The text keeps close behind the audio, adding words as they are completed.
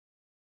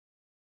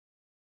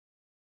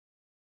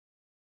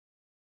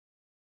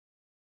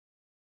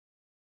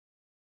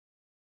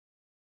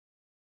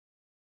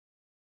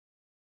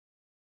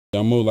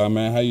Yo, Mulah,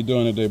 man, how you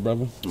doing today,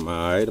 brother? I'm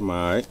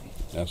alright.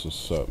 That's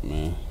what's up,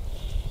 man.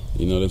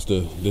 You know,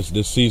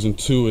 this season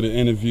 2 of the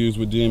interviews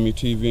with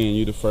DMETV, and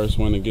you the first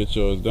one to get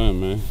yours done,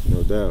 man.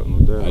 No doubt.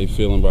 How you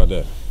feeling about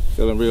that?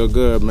 Feeling real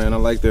good, man. I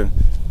like to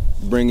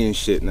bring in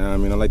shit now. I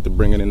mean, I like to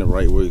bring it in the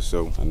right way,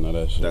 so I know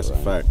that shit. That's right.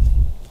 a fact.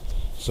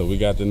 So we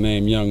got the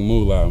name Young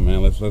Mulah,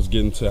 man. Let's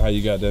get into how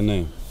you got that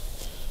name.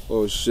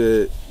 Oh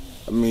shit.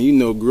 I mean, you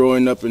know,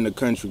 growing up in the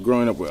country,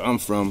 growing up where I'm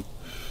from,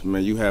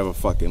 man, you have a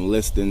fucking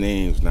list of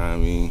names, know what I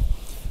mean?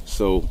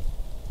 So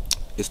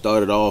it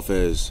started off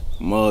as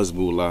Muzz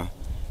Mulah,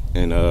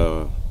 and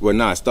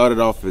it started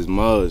off as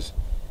Muzz,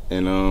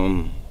 and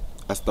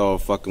I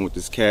started fucking with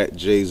this cat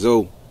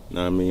J-Zo, know what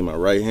I mean, my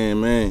right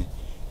hand man,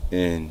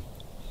 and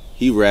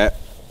he rap,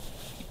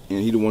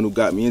 and he the one who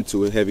got me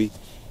into it heavy,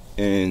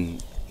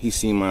 and he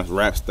seen my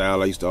rap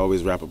style. I used to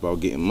always rap about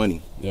getting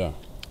money. Yeah.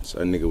 So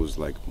that nigga was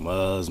like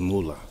Muzz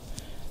Mulah.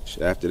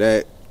 Shit, after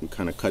that, we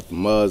kind of cut the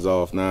Muzz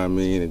off, know what I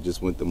mean, and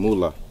just went to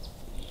Mulah.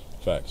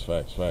 Facts.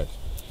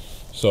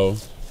 So,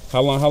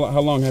 how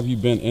long have you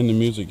been in the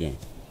music game?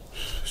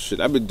 Shit,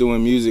 I've been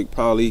doing music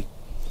probably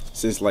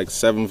since like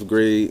 7th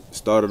grade.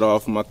 Started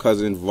off with my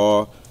cousin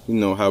Var. You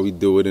know how we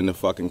do it in the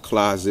fucking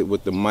closet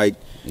with the mic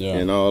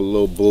and all the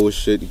little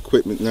bullshit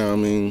equipment, know what I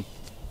mean?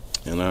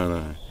 And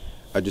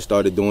I just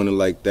started doing it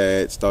like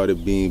that.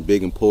 Started being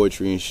big in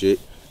poetry and shit,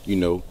 you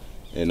know.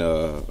 And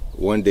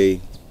one day,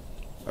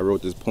 I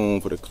wrote this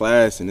poem for the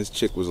class, and this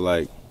chick was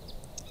like,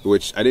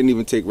 which I didn't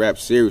even take rap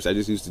serious, I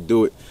just used to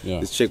do it. Yeah.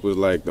 This chick was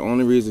like, the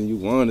only reason you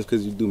won is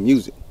because you do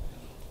music.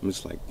 I'm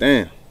just like,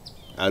 damn,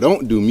 I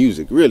don't do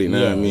music, really,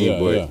 know what I mean?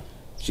 But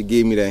she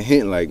gave me that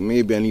hint, like,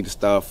 maybe I need to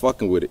start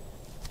fucking with it.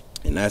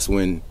 And that's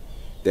when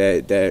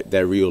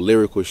that real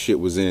lyrical shit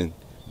was in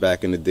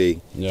back in the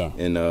day. Yeah.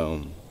 And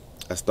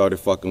I started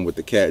fucking with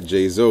the cat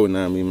J-Zo,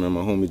 know what I mean?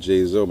 My homie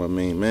J-Zo, my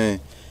main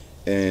man.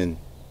 And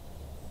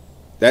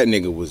that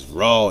nigga was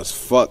raw as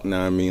fuck, know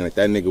what I mean? Like,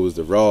 that nigga was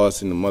the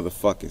rawest in the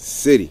motherfucking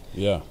city.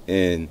 Yeah.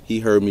 And he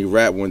heard me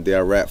rap one day. I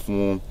rapped for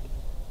him.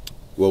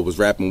 Well, was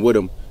rapping with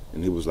him.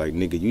 And he was like,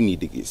 nigga, you need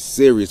to get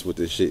serious with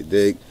this shit,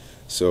 dig?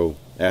 So,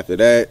 after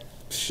that,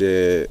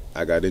 shit,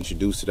 I got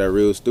introduced to that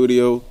real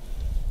studio.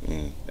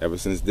 And ever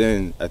since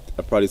then, I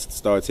probably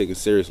started taking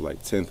serious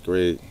like 10th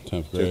grade.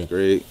 10th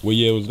grade. What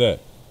year was that?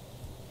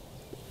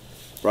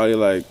 Probably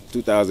like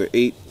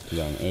 2008.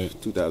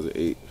 2008.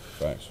 2008.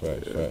 Facts.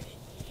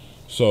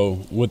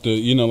 So with the,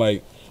 you know,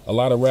 like a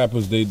lot of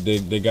rappers, they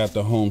got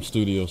the home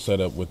studio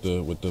set up with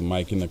the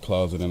mic in the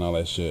closet and all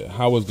that shit.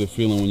 How was the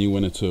feeling when you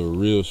went into a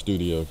real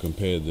studio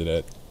compared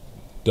to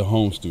the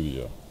home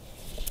studio?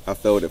 I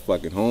felt at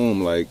fucking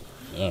home, like,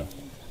 yeah.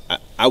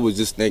 I was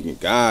just thanking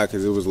God,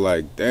 because it was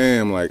like,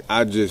 damn, like,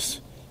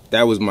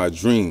 that was my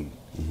dream.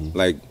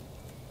 Like,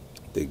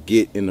 to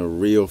get in a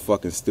real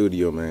fucking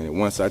studio, man. And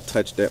once I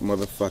touched that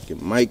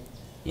motherfucking mic,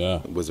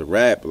 it was a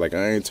rap. Like,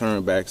 I ain't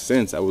turned back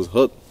since. I was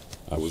hooked.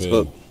 I was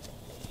hooked.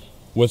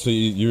 What's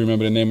you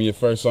remember the name of your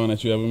first song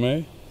that you ever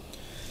made?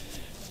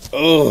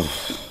 Oh,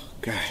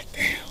 god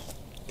damn.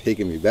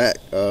 Taking me back.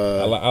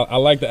 I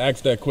like to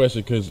ask that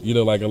question because, you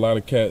know, like a lot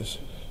of cats,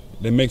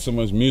 they make so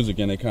much music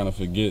and they kind of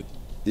forget.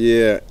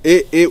 Yeah,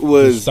 it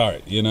was.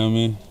 Start, you know what I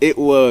mean? It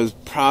was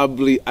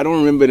probably, I don't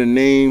remember the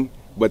name,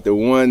 but the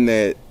one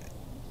that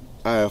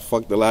I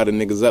fucked a lot of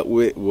niggas up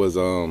with was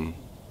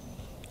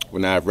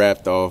when I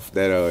rapped off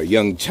that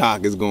Young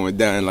Chalk is going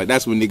down. Like,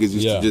 that's when niggas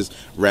used to just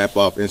rap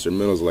off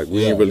instrumentals. Like,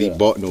 we ain't really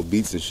bought no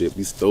beats and shit.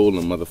 We stole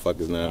them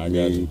motherfuckers now. I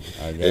got you.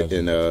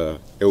 And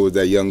it was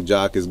that Young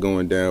Jock is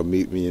going down,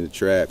 meet me in the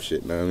trap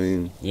shit, know what I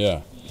mean?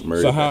 Yeah.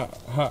 Murder. So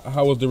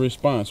how was the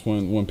response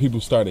when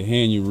people started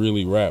hearing you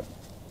really rap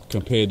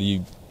compared to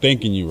you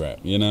thinking you rap?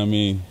 You know what I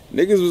mean?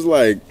 Niggas was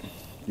like,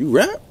 you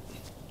rap?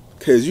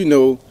 Because, you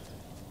know,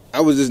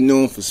 I was just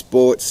known for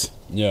sports.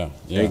 Yeah.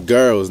 And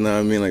girls, know what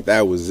I mean? Like,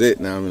 that was it,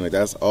 know what I mean? Like,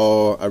 that's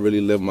all I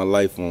really lived my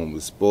life on,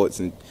 was sports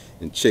and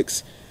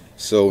chicks.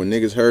 So when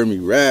niggas heard me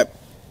rap,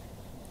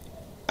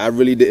 I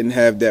really didn't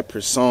have that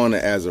persona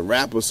as a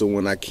rapper. So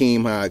when I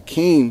came how I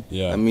came,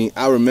 I mean,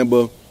 I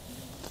remember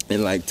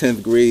in like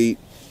 10th grade,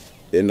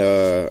 and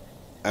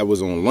I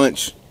was on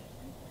lunch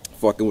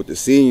fucking with the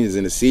seniors,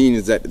 and the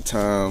seniors at the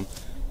time,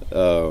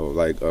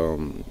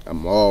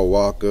 Amal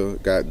Walker,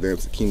 goddamn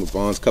Sakima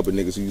Bonds, couple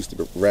niggas who used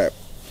to rap.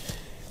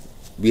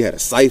 We had a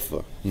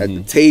cipher at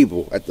the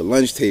table, at the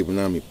lunch table,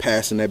 know what I mean,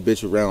 passing that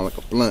bitch around like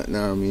a blunt,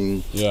 know what I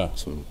mean? Yeah.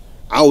 So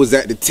I was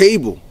at the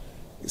table.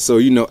 So,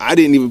 you know, I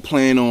didn't even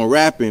plan on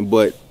rapping,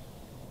 but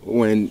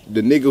when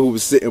the nigga who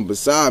was sitting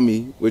beside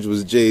me, which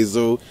was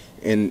J-Zo,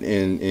 and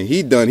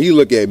he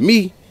looked at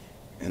me,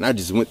 and I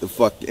just went the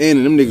fuck in,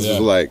 and them niggas was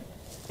like,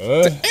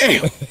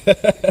 damn,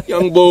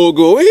 young boy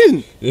go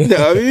in. You know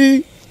what I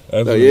mean?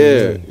 So,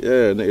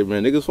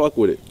 man, niggas fuck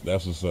with it.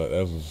 That's what's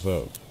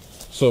up.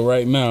 So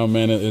right now,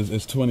 man,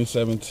 it's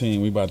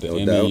 2017. We about to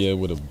end the year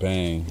with a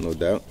bang. No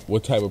doubt.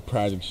 What type of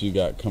projects you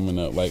got coming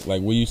up? Like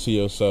where you see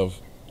yourself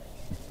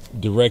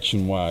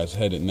direction-wise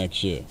headed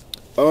next year?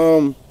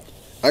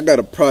 I got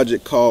a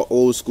project called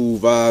Old School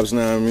Vibes, know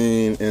what I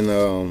mean?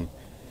 And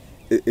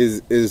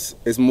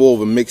it's more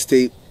of a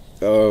mixtape,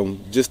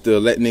 just to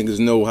let niggas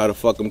know how the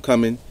fuck I'm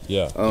coming.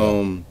 Yeah.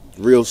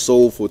 Real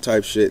soulful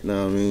type shit.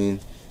 Know what I mean?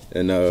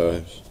 And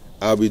Nice.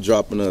 I'll be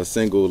dropping a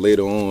single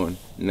later on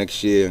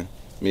next year,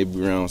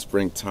 maybe around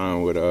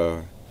springtime with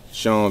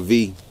Sean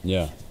V.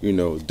 Yeah. You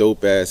know,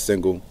 dope ass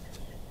single.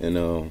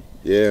 And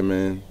yeah,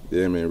 man,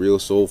 real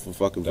soulful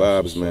fucking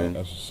That's vibes, man. Up.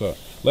 That's what's up.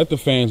 Let the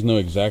fans know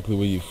exactly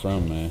where you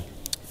from, man.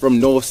 From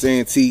North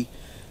Santee,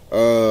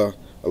 a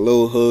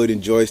little hood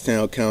in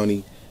Joystown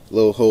County,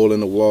 little hole in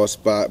the wall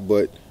spot,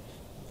 but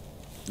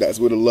that's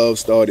where the love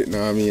started. Know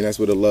what I mean? That's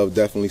where the love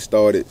definitely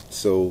started.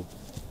 So,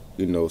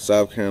 you know,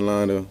 South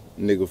Carolina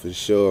nigga for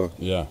sure.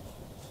 Yeah.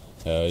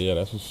 Hell yeah,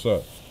 that's what's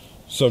up.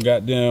 So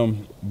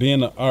goddamn,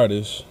 being an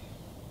artist,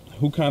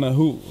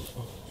 who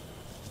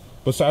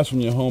besides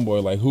from your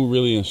homeboy, like who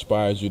really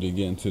inspires you to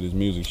get into this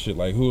music shit?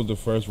 Like who was the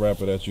first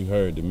rapper that you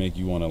heard to make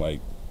you wanna like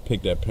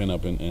pick that pen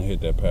up and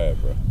hit that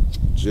pad, bro?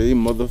 J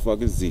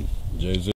motherfucker Z. Jay-Z.